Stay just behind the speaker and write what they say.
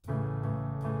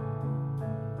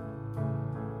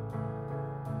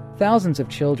Thousands of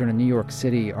children in New York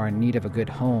City are in need of a good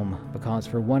home because,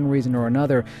 for one reason or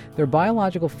another, their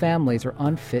biological families are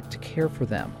unfit to care for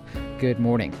them. Good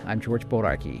morning, I'm George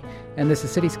Bodarky, and this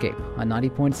is Cityscape on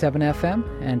 90.7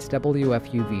 FM and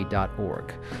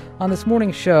WFUV.org. On this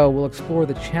morning's show, we'll explore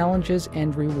the challenges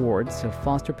and rewards of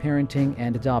foster parenting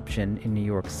and adoption in New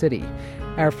York City.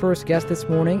 Our first guest this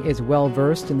morning is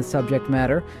well-versed in the subject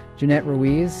matter. Jeanette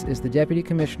Ruiz is the Deputy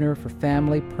Commissioner for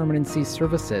Family Permanency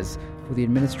Services for the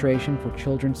Administration for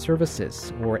Children's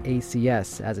Services, or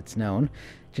ACS as it's known.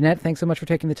 Jeanette, thanks so much for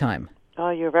taking the time. Oh,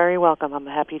 you're very welcome. I'm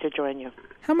happy to join you.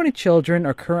 How many children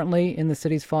are currently in the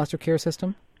city's foster care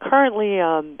system? Currently,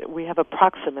 we have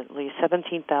approximately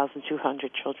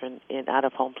 17,200 children in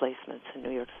out-of-home placements in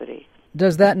New York City.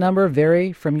 Does that number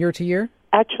vary from year to year?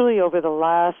 Actually, over the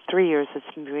last 3 years, it's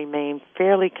remained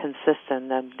fairly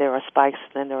consistent. There are spikes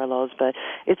and there are lows, but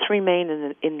it's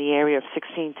remained in the area of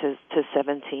 16 to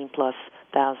 17 plus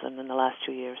thousand in the last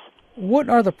 2 years. What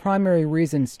are the primary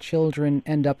reasons children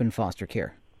end up in foster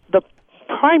care? The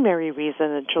primary reason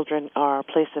that children are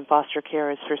placed in foster care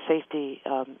is for safety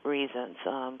reasons,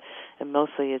 and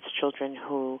mostly it's children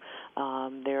who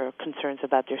there are concerns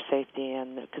about their safety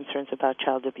and concerns about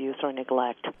child abuse or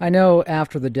neglect. I know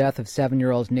after the death of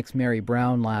 7-year-old Nix Mary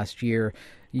Brown last year,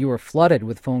 you were flooded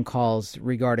with phone calls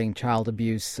regarding child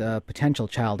abuse, potential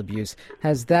child abuse.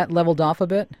 Has that leveled off a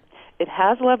bit? It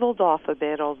has leveled off a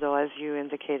bit, although, as you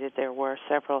indicated, there were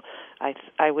several.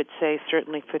 I would say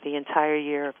certainly for the entire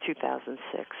year of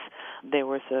 2006, there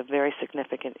was a very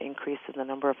significant increase in the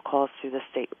number of calls to the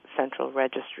state central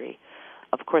registry.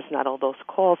 Of course, not all those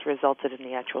calls resulted in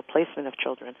the actual placement of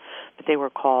children, but they were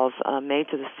calls made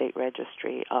to the state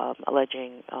registry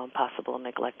alleging possible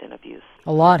neglect and abuse.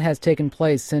 A lot has taken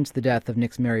place since the death of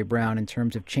Nix Mary Brown in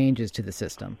terms of changes to the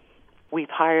system. We've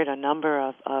hired a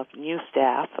number of new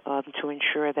staff to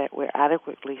ensure that we're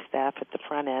adequately staffed at the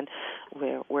front end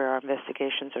where our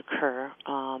investigations occur.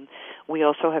 We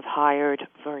also have hired,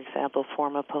 for example,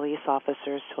 former police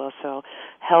officers to also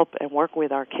help and work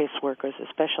with our caseworkers,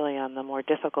 especially on the more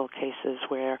difficult cases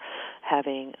where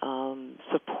having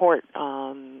support,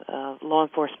 law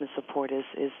enforcement support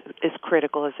is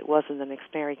critical, as it was in the Nix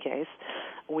Mary case.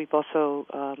 We've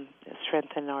also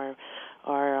strengthened our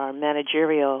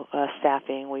managerial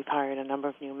staffing. We've hired a number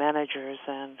of new managers,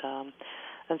 and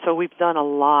so we've done a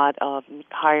lot of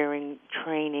hiring,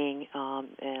 training,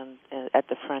 and at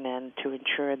the front end to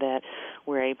ensure that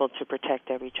we're able to protect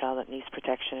every child that needs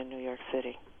protection in New York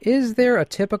City. Is there a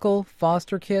typical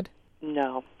foster kid?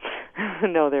 No,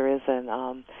 no, there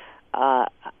isn't.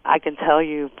 I can tell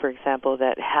you, for example,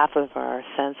 that half of our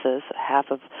census,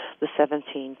 half of the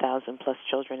 17,000 plus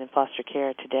children in foster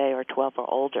care today are 12 or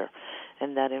older,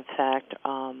 and that in fact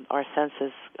our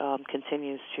census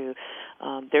continues to,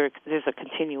 there's a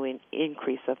continuing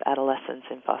increase of adolescents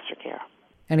in foster care.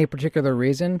 Any particular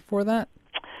reason for that?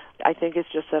 I think it's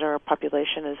just that our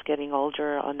population is getting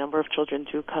older. A number of children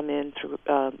do come in through,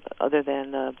 other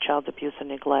than child abuse and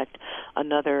neglect.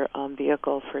 Another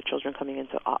vehicle for children coming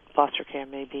into foster care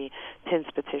may be PINS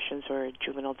petitions or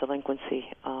juvenile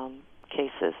delinquency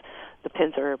cases. The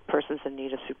PINS are persons in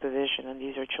need of supervision, and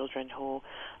these are children who,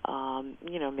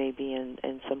 may be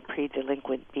in some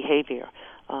pre-delinquent behavior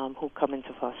who come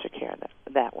into foster care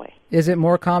that way. Is it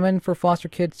more common for foster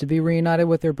kids to be reunited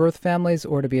with their birth families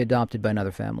or to be adopted by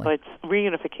another family? But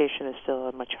reunification is still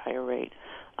at a much higher rate.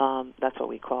 That's what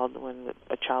we call it when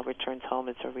a child returns home.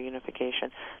 It's a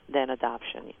reunification than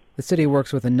adoption. The city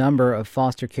works with a number of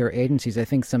foster care agencies, I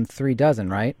think some 36,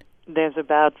 right? There's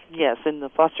about, yes, in the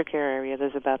foster care area,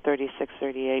 there's about 36,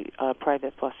 38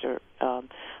 private foster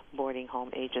boarding home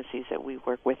agencies that we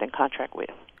work with and contract with.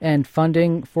 And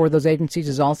funding for those agencies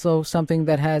is also something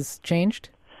that has changed?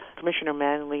 Commissioner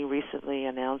Manley recently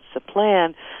announced a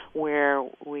plan where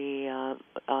we,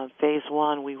 phase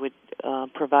one, we would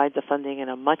provide the funding in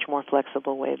a much more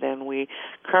flexible way than we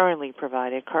currently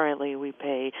provide it. Currently, we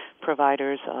pay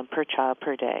providers per child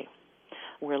per day.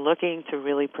 We're looking to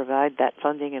really provide that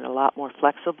funding in a lot more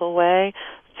flexible way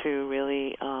to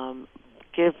really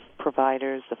give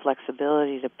providers the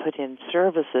flexibility to put in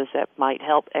services that might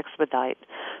help expedite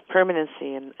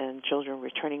permanency and children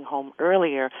returning home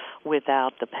earlier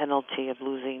without the penalty of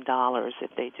losing dollars if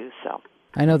they do so.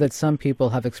 I know that some people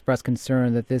have expressed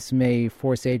concern that this may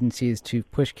force agencies to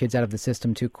push kids out of the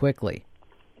system too quickly.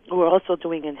 Well, also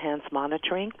doing enhanced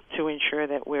monitoring to ensure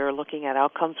that we're looking at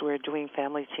outcomes. We're doing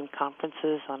family team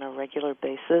conferences on a regular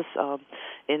basis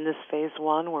in this phase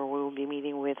one, where we will be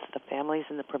meeting with the families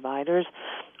and the providers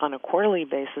on a quarterly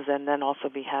basis, and then also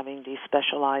be having these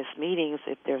specialized meetings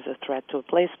if there's a threat to a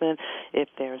placement, if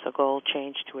there's a goal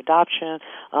change to adoption.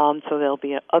 So there'll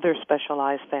be other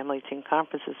specialized family team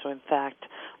conferences. So in fact,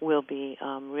 we'll be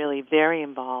really very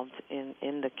involved in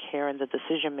the care and the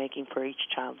decision-making for each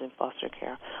child in foster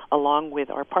care, along with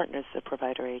our partners, the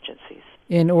provider agencies.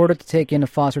 In order to take in a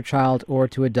foster child or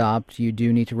to adopt, you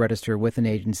do need to register with an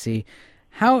agency.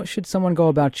 How should someone go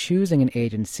about choosing an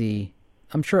agency?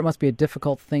 I'm sure it must be a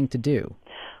difficult thing to do.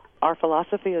 Our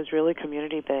philosophy is really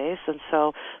community-based, and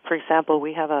so, for example,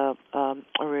 we have a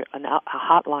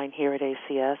hotline here at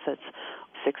ACS. It's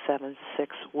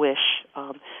 676-WISH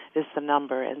is the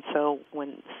number. And so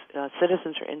when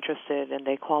citizens are interested and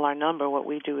they call our number, what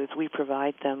we do is we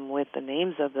provide them with the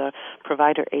names of the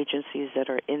provider agencies that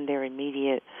are in their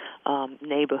immediate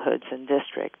neighborhoods and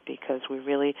district, because we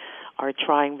really are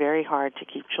trying very hard to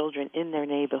keep children in their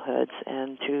neighborhoods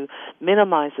and to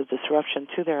minimize the disruption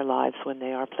to their lives when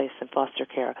they are placed in foster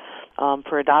care.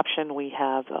 For adoption, we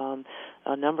have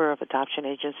a number of adoption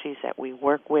agencies that we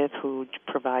work with who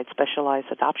provide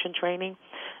specialized adoption training,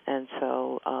 and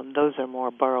so those are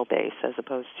more borough-based as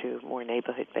opposed to more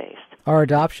neighborhood-based. Are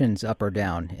adoptions up or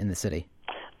down in the city?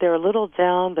 They're a little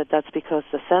down, but that's because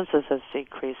the census has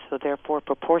decreased, so therefore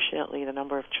proportionately the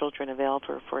number of children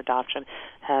available for adoption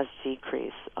has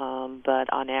decreased.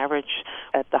 But on average,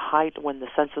 at the height when the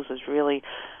census was really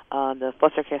the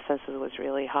foster care census was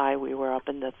really high, we were up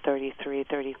in the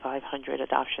 3,500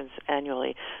 adoptions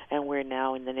annually, and we're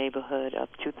now in the neighborhood of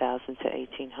 2,000 to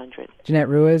 1,800. Jeanette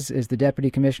Ruiz is the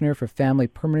Deputy Commissioner for Family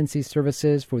Permanency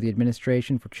Services for the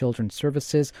Administration for Children's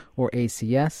Services, or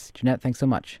ACS. Jeanette, thanks so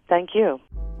much. Thank you.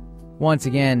 Once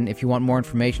again, if you want more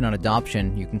information on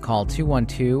adoption, you can call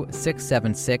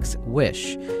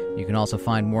 212-676-WISH. You can also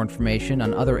find more information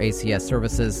on other ACS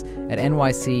services at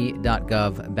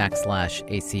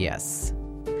nyc.gov/ACS.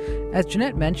 As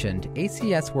Jeanette mentioned,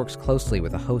 ACS works closely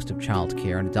with a host of child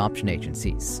care and adoption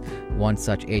agencies. One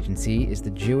such agency is the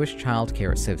Jewish Child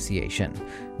Care Association.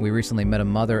 We recently met a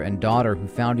mother and daughter who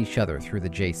found each other through the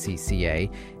JCCA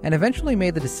and eventually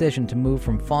made the decision to move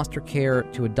from foster care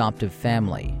to adoptive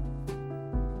family.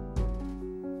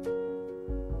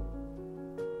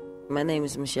 My name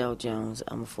is Michelle Jones.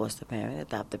 I'm a foster parent,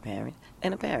 adoptive parent,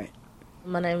 and a parent.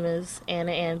 My name is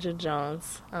Anna Andrew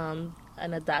Jones. I'm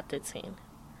an adopted teen.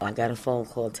 I got a phone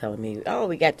call telling me, "Oh,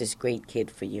 we got this great kid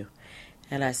for you."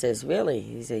 And I says, "Really?"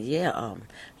 He said, "Yeah,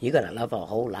 you're going to love her a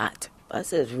whole lot." I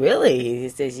says, "Really?" He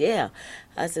says, "Yeah."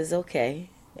 I says, "Okay."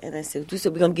 And I said, "We're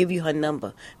going to give you her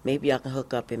number. Maybe y'all can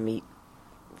hook up and meet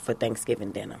for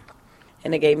Thanksgiving dinner."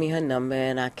 And they gave me her number,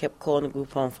 and I kept calling the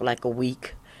group home for like a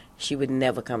week. She would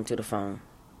never come to the phone.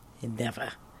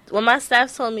 Never. When my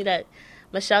staff told me that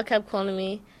Michelle kept calling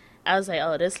me, I was like,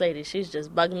 oh, this lady, she's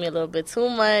just bugging me a little bit too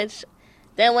much.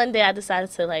 Then one day I decided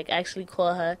to actually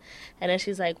call her. And then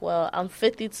she's like, well, I'm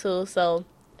 52. So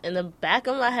in the back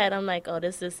of my head, I'm like, oh,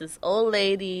 this is this old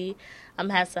lady. I'm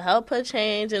going to have to help her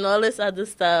change and all this other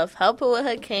stuff. Help her with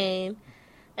her cane.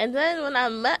 And then when I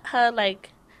met her, me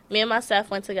and my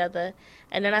staff went together.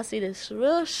 And then I see this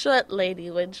real short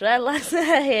lady with dreadlocks in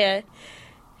her hair.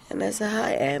 And I said,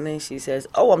 "Hi, Anna." And she says,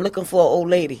 "Oh, I'm looking for an old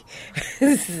lady."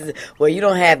 Well, you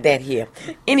don't have that here.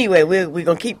 Anyway, we're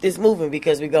going to keep this moving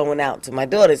because we're going out to my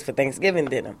daughter's for Thanksgiving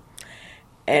dinner.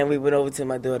 And we went over to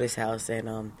my daughter's house,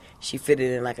 and she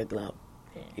fitted in like a glove.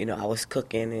 You know, I was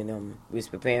cooking, and we was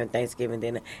preparing Thanksgiving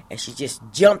dinner, and she just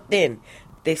jumped in.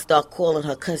 They start calling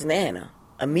her Cousin Anna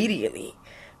immediately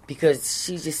because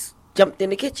she just jumped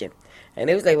in the kitchen. And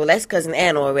it was like, well, that's Cousin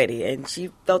Anna already. And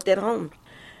she felt at home.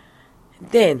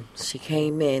 Then she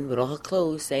came in with all her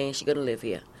clothes saying she's going to live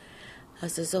here. I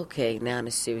says, okay, now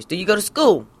this is serious. Do you go to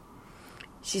school?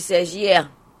 She says, yeah.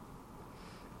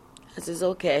 I says,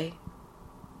 okay.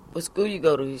 What school you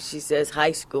go to? She says,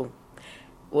 high school.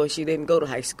 Well, she didn't go to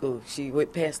high school. She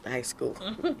went past the high school.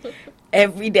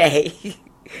 Every day.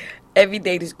 Every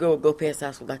day this girl would go past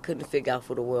high school. I couldn't figure out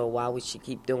for the world why would she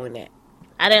keep doing that.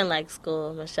 I didn't like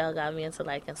school. Michelle got me into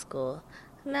liking school.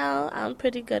 No, I'm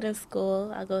pretty good in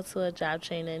school. I go to a job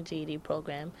training GED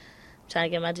program, trying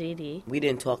to get my GED. We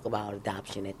didn't talk about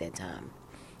adoption at that time.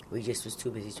 We just was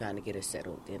too busy trying to get her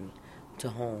settled into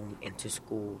home, into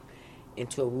school,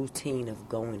 into a routine of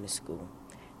going to school.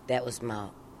 That was my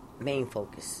main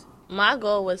focus. My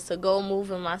goal was to go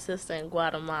move with my sister in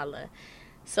Guatemala.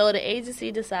 So the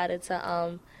agency decided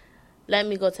to let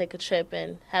me go take a trip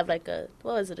and have a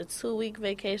 2-week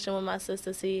vacation with my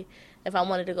sister, see if I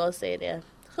wanted to go stay there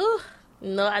Whew.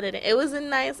 No, I didn't. It was a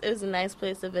nice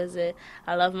place to visit.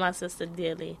 I love my sister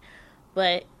dearly.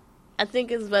 But I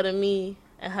think it's better me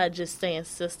and her just staying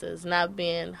sisters, not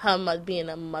being being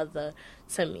a mother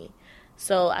to me.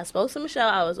 So I spoke to Michelle.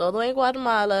 I was all the way in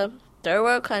Guatemala, third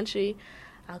world country.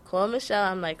 I called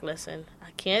Michelle. I'm like, listen, I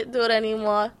can't do it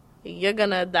anymore. You're going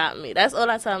to adopt me. That's all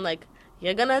I tell him. Like,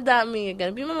 you're going to adopt me. You're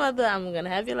going to be my mother. I'm going to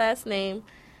have your last name.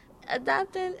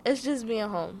 Adopting is just being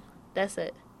home. That's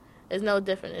it. It's no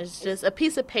different. It's just a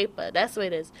piece of paper. That's what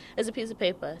it is. It's a piece of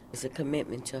paper. It's a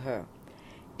commitment to her.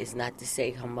 It's not to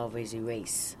say her mother is a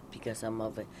race, because her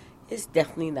mother is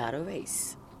definitely not a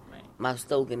race. Right. My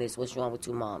slogan is, what's wrong with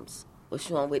 2 moms? What's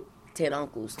wrong with 10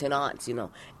 uncles, 10 aunts,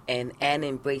 And Anna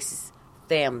embraces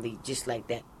family just like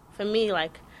that. For me,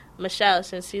 like Michelle,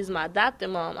 since she's my adopted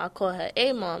mom, I call her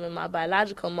A mom, and my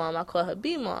biological mom, I call her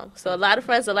B mom. So a lot of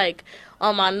friends are like,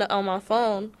 on my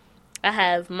phone, I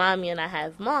have mommy and I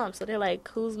have mom. So they're like,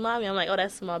 who's mommy? I'm like, oh,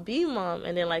 that's my B mom.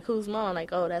 And then like, who's mom? I'm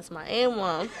like, oh, that's my A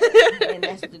mom. And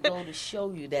that's to go to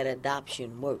show you that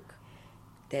adoption work.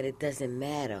 That it doesn't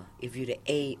matter if you're the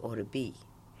A or the B.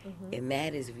 Mm-hmm. It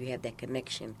matters if you have that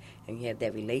connection and you have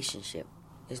that relationship.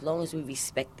 As long as we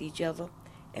respect each other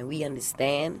and we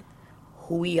understand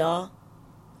who we are,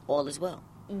 all is well.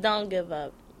 Don't give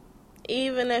up.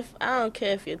 Even if, I don't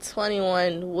care if you're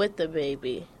 21 with the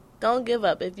baby. Don't give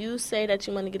up. If you say that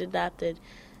you want to get adopted,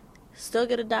 still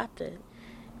get adopted.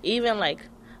 Even like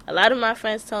a lot of my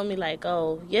friends tell me like,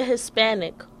 oh, you're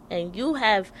Hispanic and you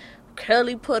have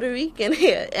curly Puerto Rican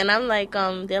hair. And I'm like,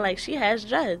 they're like, she has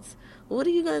dreads. What are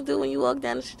you going to do when you walk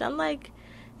down the street? I'm like,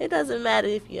 it doesn't matter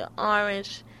if you're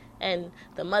orange and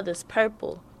the mother's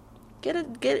purple.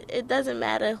 It doesn't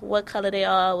matter what color they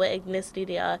are, what ethnicity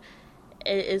they are.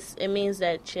 It means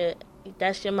that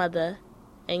that's your mother.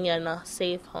 And you're in a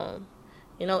safe home.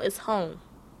 It's home.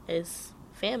 It's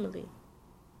family.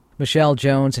 Michelle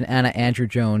Jones and Anna Andrew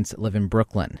Jones live in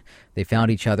Brooklyn. They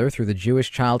found each other through the Jewish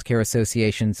Child Care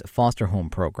Association's foster home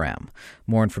program.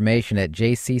 More information at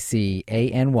jccany.org.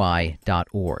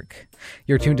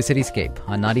 You're tuned to Cityscape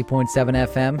on 90.7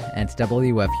 FM and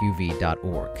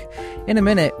WFUV.org. In a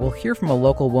minute, we'll hear from a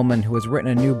local woman who has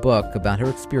written a new book about her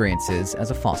experiences as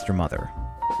a foster mother.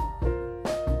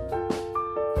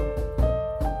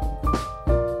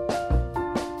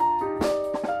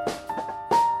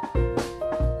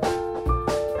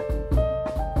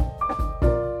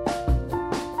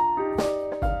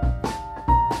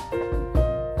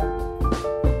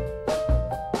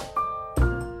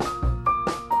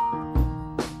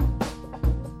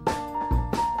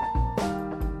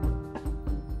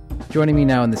 Joining me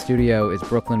now in the studio is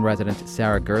Brooklyn resident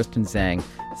Sarah Gerstenzang.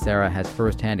 Sarah has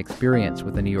firsthand experience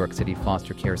with the New York City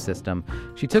foster care system.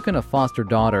 She took in a foster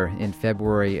daughter in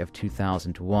February of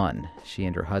 2001. She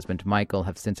and her husband Michael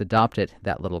have since adopted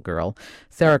that little girl.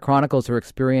 Sarah chronicles her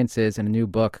experiences in a new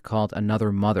book called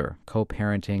Another Mother,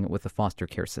 Co-Parenting with the Foster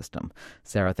Care System.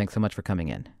 Sarah, thanks so much for coming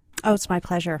in. Oh, it's my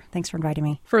pleasure. Thanks for inviting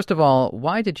me. First of all,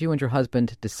 why did you and your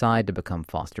husband decide to become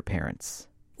foster parents?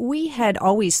 We had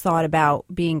always thought about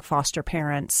being foster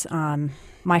parents.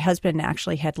 My husband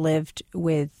actually had lived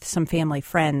with some family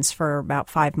friends for about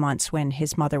 5 months when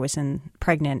his mother was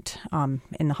pregnant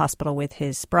in the hospital with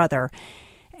his brother.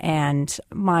 And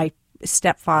my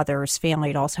stepfather's family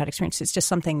had also had experience. It's just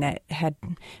something that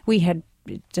we had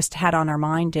just had on our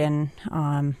mind, and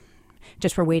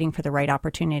just were waiting for the right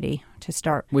opportunity to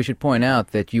start. We should point out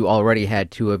that you already had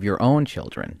 2 of your own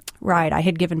children. Right. I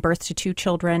had given birth to 2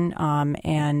 children,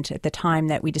 and at the time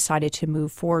that we decided to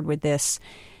move forward with this,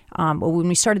 when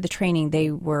we started the training,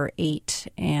 they were 8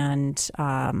 and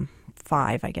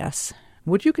 5, I guess.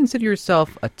 Would you consider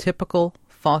yourself a typical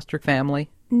foster family?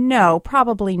 No,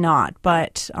 probably not.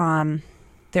 But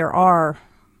there are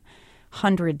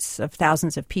hundreds of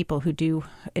thousands of people who do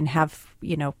and have,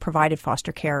 provided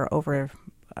foster care over,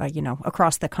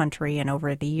 across the country and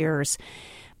over the years.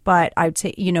 But I would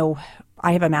say,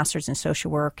 I have a master's in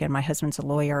social work, and my husband's a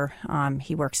lawyer.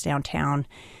 He works downtown.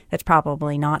 That's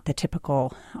probably not the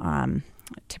typical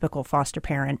foster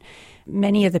parent.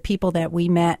 Many of the people that we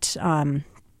met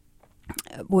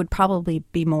would probably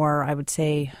be more, I would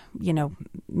say,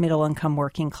 middle income,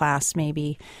 working class,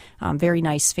 maybe. Very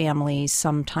nice families,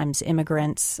 sometimes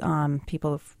immigrants,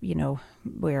 people,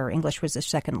 where English was a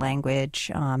second language.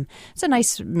 It's a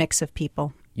nice mix of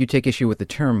people. You take issue with the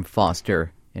term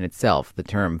foster in itself, the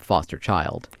term foster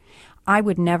child. I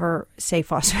would never say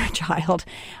foster child,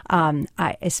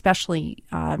 especially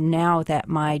now that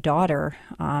my daughter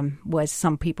was,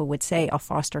 some people would say, a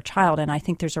foster child. And I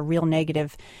think there's a real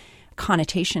negative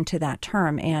connotation to that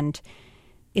term. And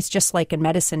it's just like in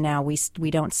medicine now,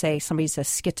 we don't say somebody's a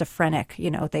schizophrenic.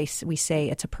 We say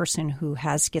it's a person who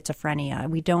has schizophrenia.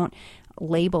 We don't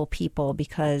label people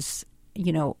because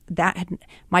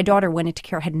my daughter went into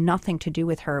care, had nothing to do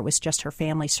with her. It was just her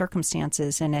family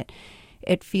circumstances, and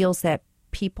it feels that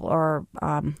people are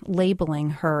labeling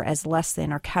her as less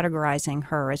than or categorizing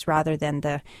her as rather than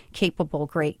the capable,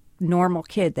 great, normal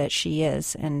kid that she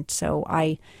is. And so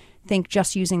I think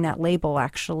just using that label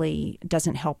actually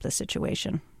doesn't help the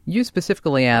situation. You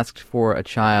specifically asked for a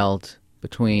child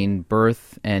between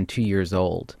birth and 2 years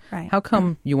old. Right. How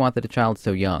come you wanted a child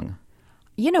so young?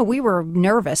 We were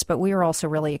nervous, but we were also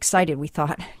really excited. We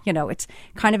thought, it's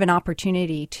kind of an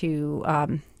opportunity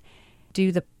to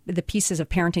do the pieces of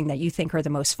parenting that you think are the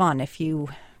most fun. If you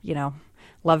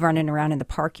love running around in the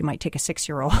park, you might take a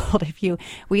 6-year-old.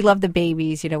 We love the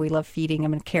babies, we love feeding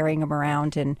them and carrying them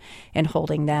around and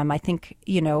holding them. I think,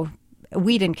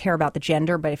 we didn't care about the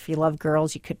gender, but if you love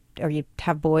girls, you could, or you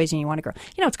have boys and you want a girl,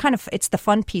 it's the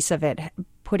fun piece of it,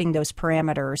 putting those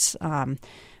parameters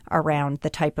around the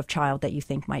type of child that you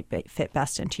think might fit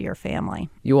best into your family.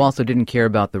 You also didn't care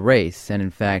about the race, and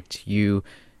in fact, you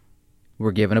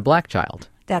were given a black child.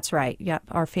 That's right. Yep.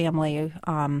 Our family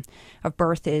of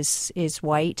birth is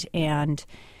white, and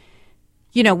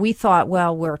we thought,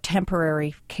 well, we're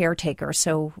temporary caretakers,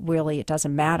 so really it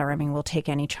doesn't matter. I mean, we'll take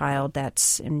any child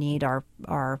that's in need.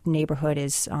 Our neighborhood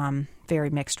is very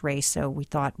mixed race, so we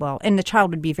thought, well, and the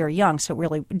child would be very young, so it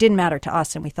really didn't matter to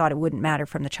us, and we thought it wouldn't matter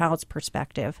from the child's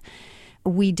perspective.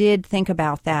 We did think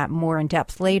about that more in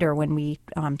depth later when we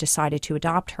decided to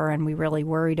adopt her, and we really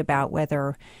worried about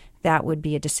whether that would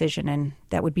be a decision and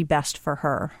that would be best for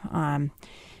her.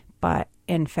 But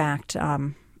in fact,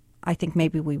 I think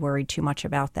maybe we worried too much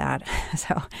about that.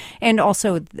 And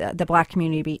also the Black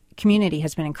community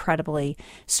has been incredibly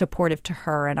supportive to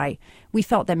her, and we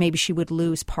felt that maybe she would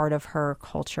lose part of her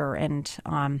culture. And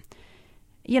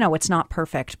it's not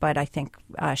perfect, but I think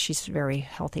she's a very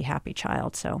healthy, happy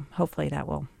child. So hopefully that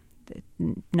will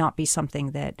not be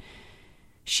something that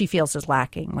she feels is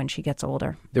lacking when she gets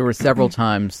older. There were several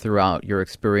times throughout your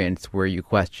experience where you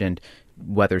questioned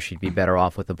whether she'd be better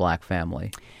off with a black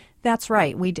family. That's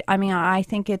right. I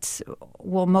think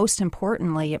most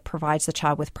importantly, it provides the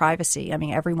child with privacy. I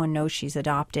mean, everyone knows she's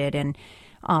adopted, and,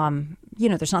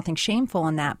 there's nothing shameful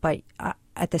in that. But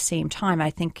at the same time, I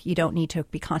think you don't need to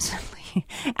be constantly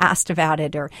asked about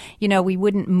it, or, we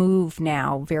wouldn't move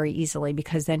now very easily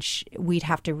because then we'd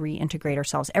have to reintegrate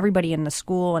ourselves. Everybody in the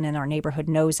school and in our neighborhood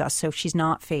knows us, so she's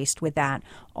not faced with that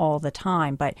all the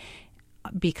time. But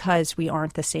because we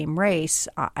aren't the same race,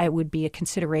 it would be a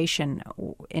consideration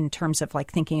in terms of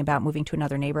like thinking about moving to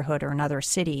another neighborhood or another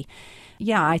city.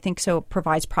 Yeah, I think so. It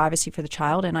provides privacy for the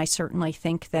child, and I certainly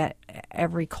think that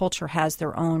every culture has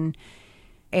their own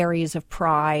areas of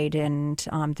pride and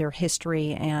their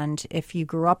history, and if you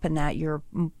grew up in that, you're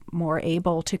more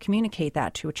able to communicate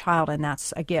that to a child, and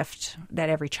that's a gift that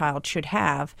every child should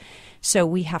have. So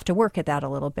we have to work at that a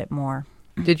little bit more.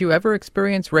 Did you ever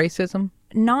experience racism?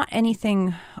 Not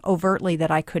anything overtly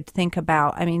that I could think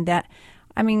about. I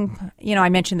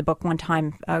mentioned the book one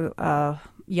time, a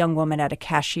young woman at a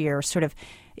cashier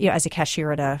as a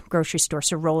cashier at a grocery store,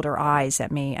 sort of rolled her eyes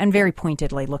at me and very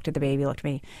pointedly looked at the baby, looked at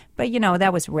me. But,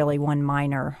 that was really one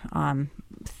minor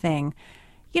thing.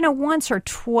 Once or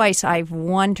twice I've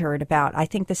wondered about, I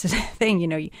think this is a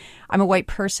thing, I'm a white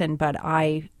person, but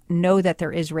I know that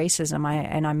there is racism,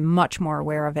 and I'm much more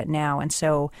aware of it now. And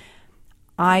so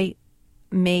I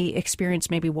may experience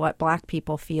maybe what black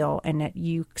people feel, and that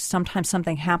sometimes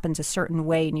something happens a certain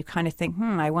way and you kind of think,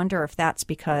 I wonder if that's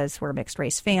because we're a mixed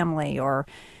race family, or,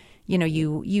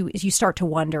 you start to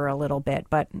wonder a little bit.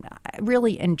 But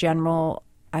really, in general,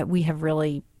 we have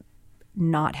really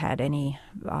not had any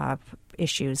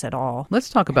issues at all. Let's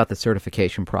talk about the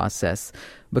certification process,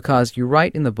 because you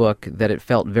write in the book that it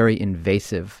felt very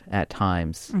invasive at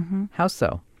times. Mm-hmm. How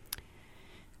so?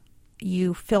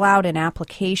 You fill out an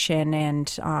application,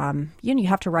 and you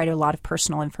have to write a lot of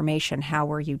personal information. How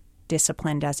were you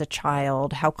disciplined as a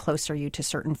child? How close are you to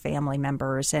certain family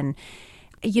members? And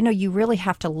you really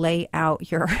have to lay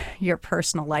out your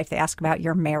personal life. They ask about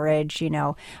your marriage. I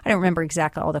don't remember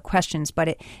exactly all the questions, but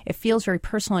it feels very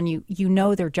personal, and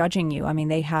they're judging you. I mean,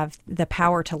 they have the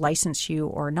power to license you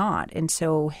or not, and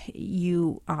so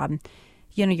you're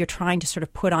trying to sort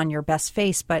of put on your best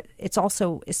face, but it's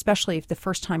also, especially if the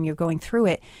first time you're going through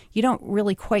it, you don't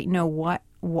really quite know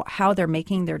how they're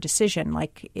making their decision.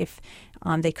 Like if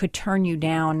they could turn you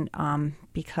down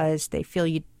because they feel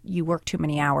you work too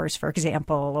many hours, for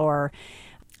example, or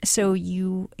So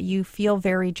you feel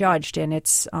very judged, and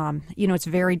it's it's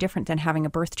very different than having a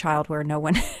birth child where no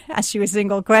one asks you a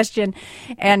single question,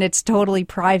 and it's totally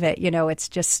private. It's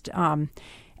just and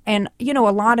a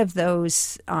lot of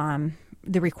those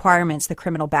the requirements, the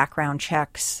criminal background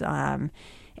checks,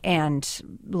 and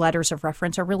letters of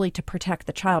reference are really to protect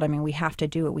the child. I mean, we have to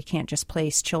do it. We can't just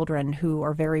place children who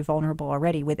are very vulnerable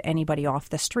already with anybody off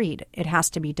the street. It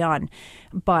has to be done.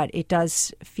 But it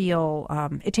does feel,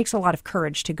 it takes a lot of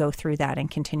courage to go through that and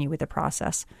continue with the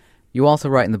process. You also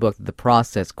write in the book that the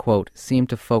process, quote, seemed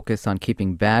to focus on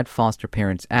keeping bad foster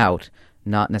parents out,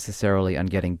 not necessarily on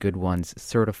getting good ones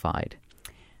certified.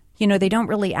 They don't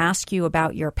really ask you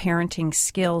about your parenting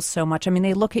skills so much. I mean,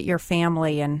 they look at your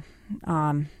family and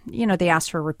they ask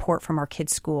for a report from our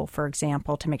kids' school, for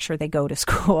example, to make sure they go to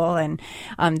school and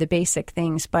the basic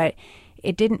things. But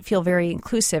it didn't feel very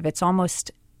inclusive. It's almost,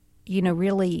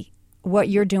 really what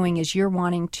you're doing is you're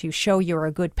wanting to show you're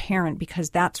a good parent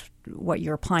because that's what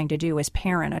you're applying to do is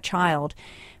parent a child.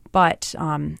 But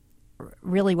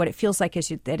really what it feels like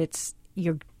is that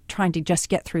you're trying to just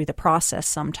get through the process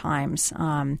sometimes.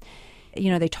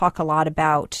 They talk a lot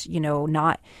about,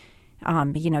 not...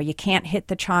 you can't hit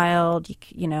the child.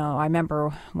 I remember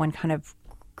one kind of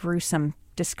gruesome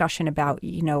discussion about,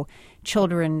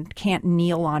 children can't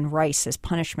kneel on rice as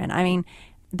punishment. I mean,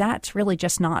 that's really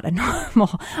just not a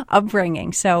normal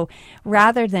upbringing. So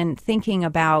rather than thinking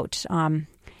about,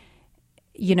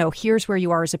 here's where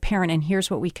you are as a parent and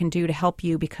here's what we can do to help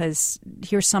you because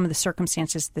here's some of the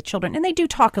circumstances of the children. And they do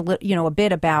talk a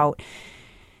bit about,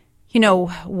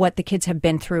 what the kids have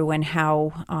been through and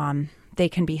how, they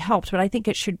can be helped, but I think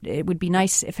it would be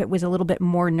nice if it was a little bit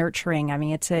more nurturing. I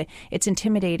mean, it's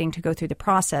intimidating to go through the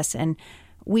process, and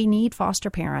we need foster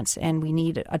parents and we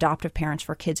need adoptive parents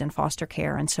for kids in foster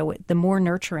care. And so the more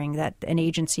nurturing that an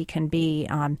agency can be,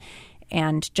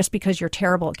 and just because you're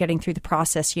terrible at getting through the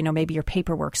process, maybe your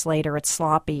paperwork's late or it's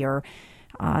sloppy or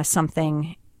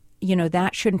something,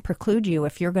 that shouldn't preclude you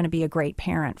if you're going to be a great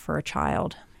parent for a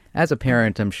child. As a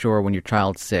parent, I'm sure when your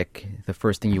child's sick, the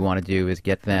first thing you want to do is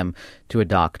get them to a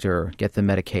doctor, get them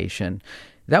medication.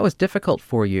 That was difficult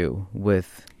for you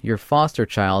with your foster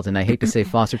child, and I hate to say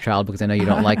foster child because I know you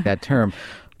don't like that term,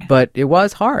 but it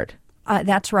was hard.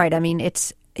 That's right. I mean,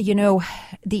 it's,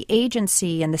 the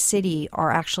agency and the city are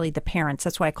actually the parents.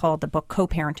 That's why I call the book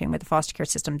Co-Parenting with the Foster Care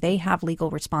System. They have legal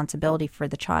responsibility for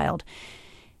the child.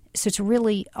 So it's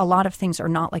really, a lot of things are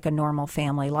not like a normal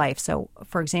family life. So,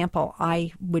 for example,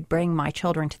 I would bring my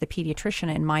children to the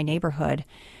pediatrician in my neighborhood,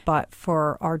 but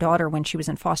for our daughter, when she was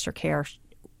in foster care,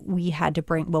 we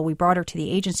brought her to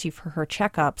the agency for her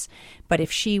checkups, but if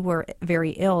she were very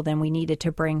ill, then we needed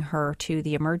to bring her to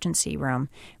the emergency room,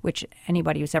 which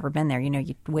anybody who's ever been there,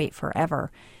 you'd wait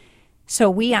forever. So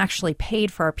we actually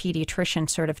paid for our pediatrician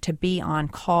sort of to be on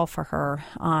call for her.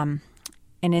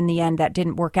 And in the end, that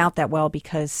didn't work out that well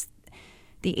because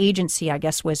the agency, I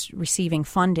guess, was receiving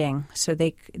funding. So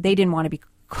they didn't want to be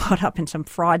caught up in some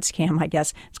fraud scam, I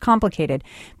guess. It's complicated.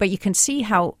 But you can see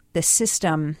how the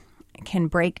system can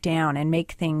break down and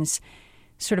make things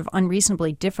sort of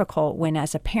unreasonably difficult when,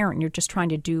 as a parent, you're just trying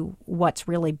to do what's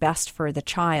really best for the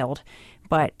child.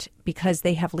 But because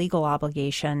they have legal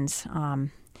obligations,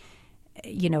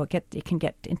 it can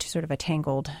get into sort of a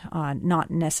tangled, not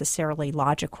necessarily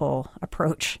logical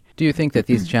approach. Do you think that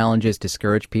these challenges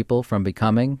discourage people from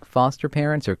becoming foster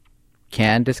parents or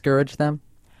can discourage them?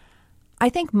 I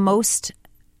think most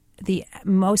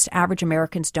average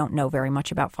Americans don't know very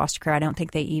much about foster care. I don't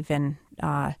think they even,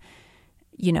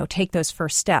 take those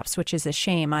first steps, which is a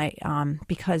shame.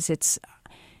 Because it's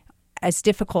as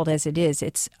difficult as it is,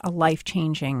 it's a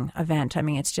life-changing event. I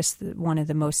mean, it's just one of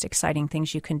the most exciting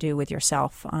things you can do with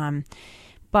yourself.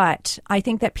 But I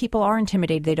think that people are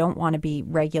intimidated. They don't want to be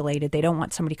regulated. They don't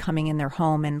want somebody coming in their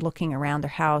home and looking around their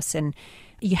house. And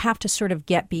you have to sort of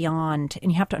get beyond,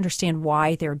 and you have to understand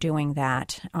why they're doing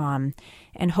that,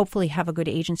 and hopefully have a good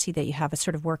agency that you have a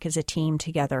sort of work as a team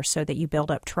together so that you build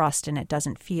up trust and it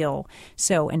doesn't feel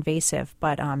so invasive.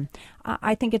 But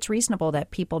I think it's reasonable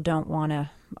that people don't want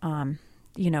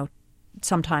to,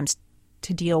 sometimes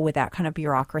to deal with that kind of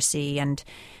bureaucracy and,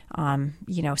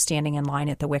 standing in line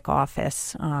at the WIC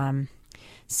office.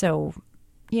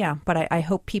 Yeah, but I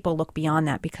hope people look beyond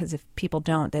that, because if people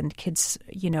don't, then kids,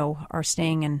 are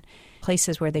staying in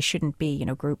places where they shouldn't be,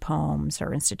 group homes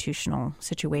or institutional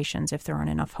situations if there aren't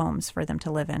enough homes for them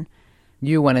to live in.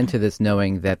 You went into this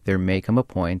knowing that there may come a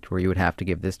point where you would have to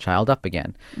give this child up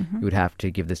again. Mm-hmm. You would have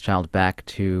to give this child back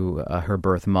to her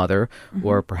birth mother, mm-hmm.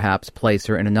 or perhaps place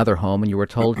her in another home, and you were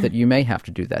told that you may have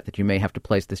to do that you may have to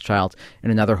place this child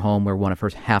in another home where one of her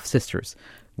half-sisters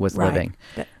was living.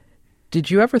 Did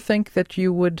you ever think that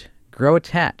you would grow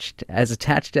attached as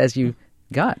you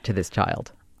got to this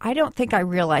child? I don't think I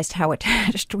realized how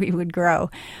attached we would grow.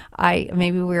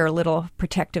 Maybe we were a little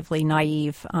protectively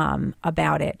naive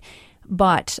about it.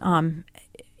 But,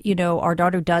 our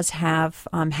daughter does have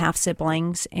half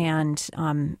siblings, and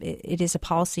it is a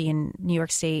policy in New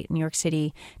York State, New York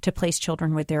City, to place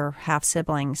children with their half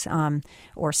siblings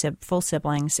or full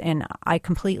siblings. And I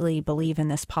completely believe in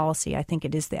this policy. I think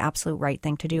it is the absolute right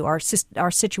thing to do. Our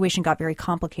situation got very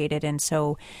complicated, and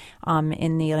so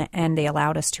in the end, they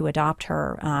allowed us to adopt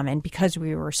her. And because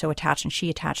we were so attached and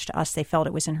she attached to us, they felt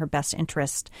it was in her best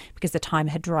interest because the time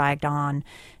had dragged on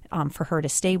for her to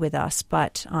stay with us.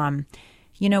 But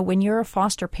when you're a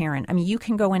foster parent, you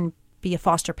can go and be a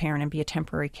foster parent and be a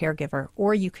temporary caregiver,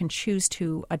 or you can choose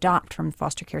to adopt from the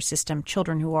foster care system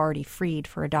children who are already freed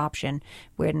for adoption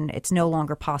when it's no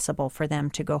longer possible for them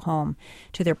to go home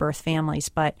to their birth families.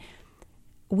 But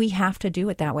we have to do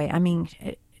it that way.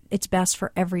 It's best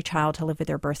for every child to live with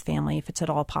their birth family if it's at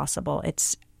all possible.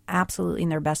 It's absolutely in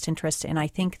their best interest. And I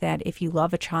think that if you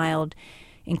love a child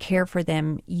and care for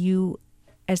them, you,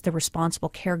 as the responsible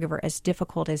caregiver, as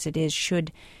difficult as it is,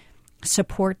 should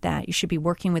support that. You should be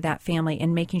working with that family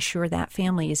and making sure that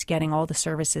family is getting all the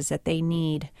services that they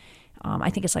need.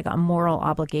 I think it's like a moral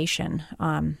obligation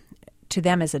to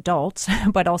them as adults,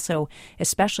 but also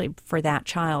especially for that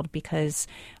child, because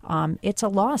it's a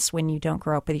loss when you don't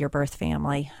grow up with your birth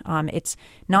family. It's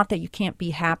not that you can't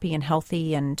be happy and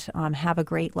healthy and have a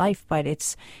great life, but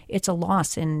it's a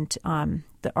loss, and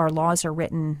our laws are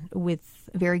written with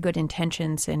very good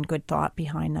intentions and good thought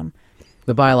behind them.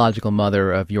 The biological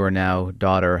mother of your now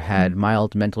daughter had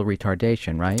mild mental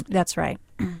retardation, right? That's right.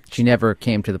 She never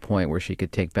came to the point where she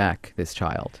could take back this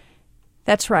child.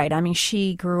 That's right.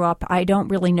 She grew up, I don't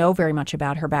really know very much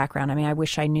about her background. I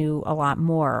wish I knew a lot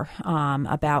more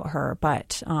about her,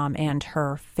 but and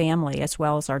her family, as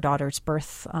well as our daughter's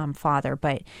birth father.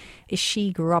 But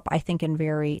she grew up, I think, in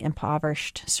very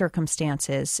impoverished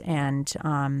circumstances. And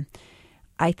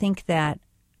I think that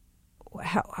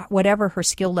whatever her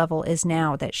skill level is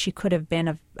now, that she could have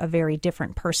been a very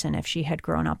different person if she had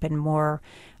grown up in more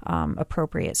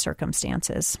appropriate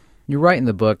circumstances. You write in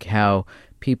the book how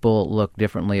people look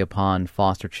differently upon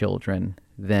foster children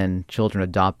than children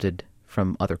adopted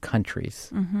from other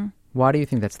countries. Mm-hmm. Why do you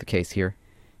think that's the case here?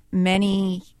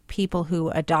 Many people who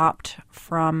adopt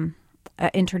from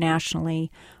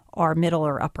internationally are middle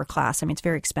or upper class. It's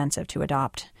very expensive to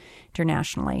adopt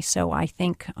internationally. So I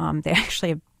think they actually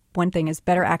have, one thing is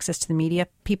better access to the media.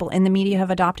 People in the media have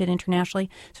adopted internationally,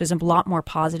 so there's a lot more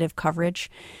positive coverage.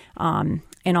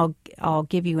 And I'll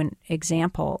give you an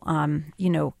example.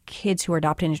 Kids who are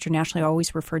adopted internationally are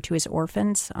always referred to as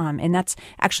orphans, and that's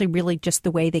actually really just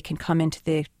the way they can come into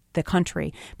the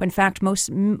country. But in fact, most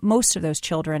of those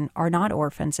children are not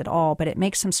orphans at all, but it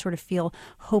makes them sort of feel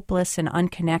hopeless and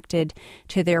unconnected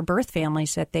to their birth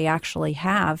families that they actually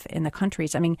have in the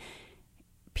countries.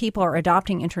 People are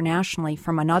adopting internationally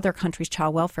from another country's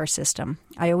child welfare system.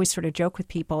 I always sort of joke with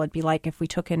people, it'd be like if we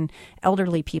took in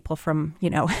elderly people from,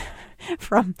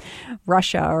 from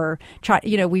Russia or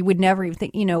China, we would never even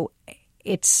think,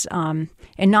 it's, and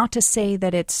not to say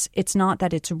that it's not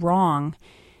that it's wrong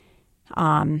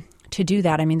to do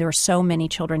that. There are so many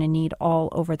children in need all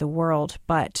over the world,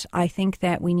 but I think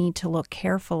that we need to look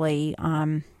carefully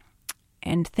and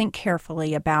think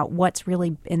carefully about what's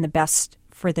really in the best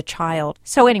for the child.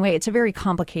 So anyway, it's a very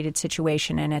complicated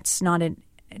situation, and it's not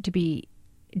to be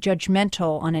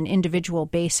judgmental on an individual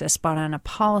basis, but on a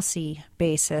policy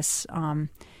basis,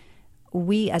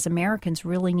 we as Americans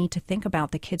really need to think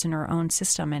about the kids in our own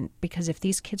system. And because if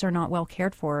these kids are not well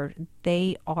cared for,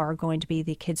 they are going to be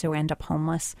the kids who end up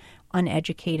homeless,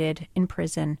 uneducated, in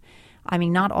prison.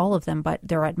 Not all of them, but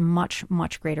they're at much,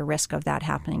 much greater risk of that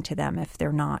happening to them if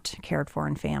they're not cared for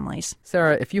in families.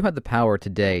 Sarah, if you had the power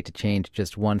today to change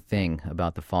just one thing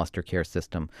about the foster care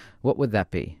system, what would that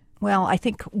be? Well, I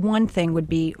think one thing would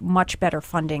be much better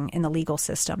funding in the legal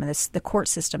system. The court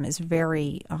system is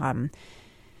very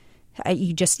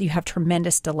you have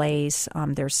tremendous delays.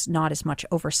 There's not as much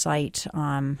oversight.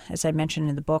 As I mentioned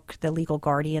in the book, the legal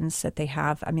guardians that they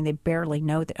have, they barely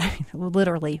know,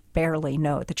 literally barely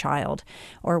know the child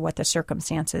or what the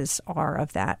circumstances are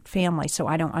of that family. So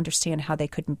I don't understand how they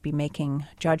couldn't be making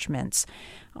judgments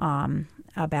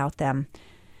about them.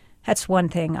 That's one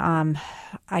thing.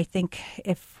 I think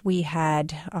if we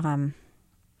had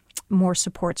more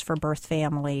supports for birth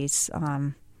families,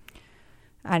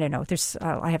 I don't know.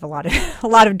 I have a lot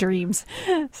of dreams.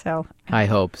 So high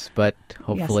hopes, but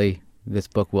hopefully yes. This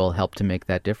book will help to make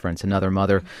that difference. Another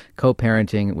mother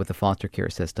co-parenting with the foster care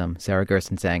system. Sarah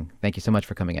Gersensang, thank you so much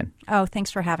for coming in. Oh, thanks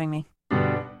for having me.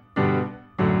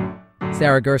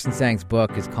 Sarah Gersensang's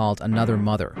book is called Another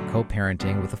Mother,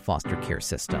 Co-Parenting with the Foster Care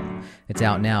System. It's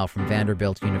out now from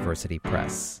Vanderbilt University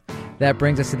Press. That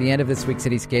brings us to the end of this week's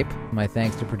Cityscape. My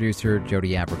thanks to producer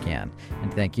Jody Abercan,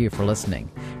 and thank you for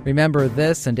listening. Remember,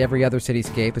 this and every other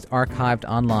Cityscape is archived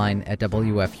online at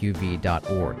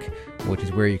wfuv.org, which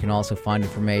is where you can also find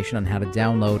information on how to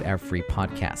download our free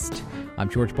podcast. I'm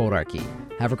George Bodarky.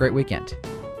 Have a great weekend.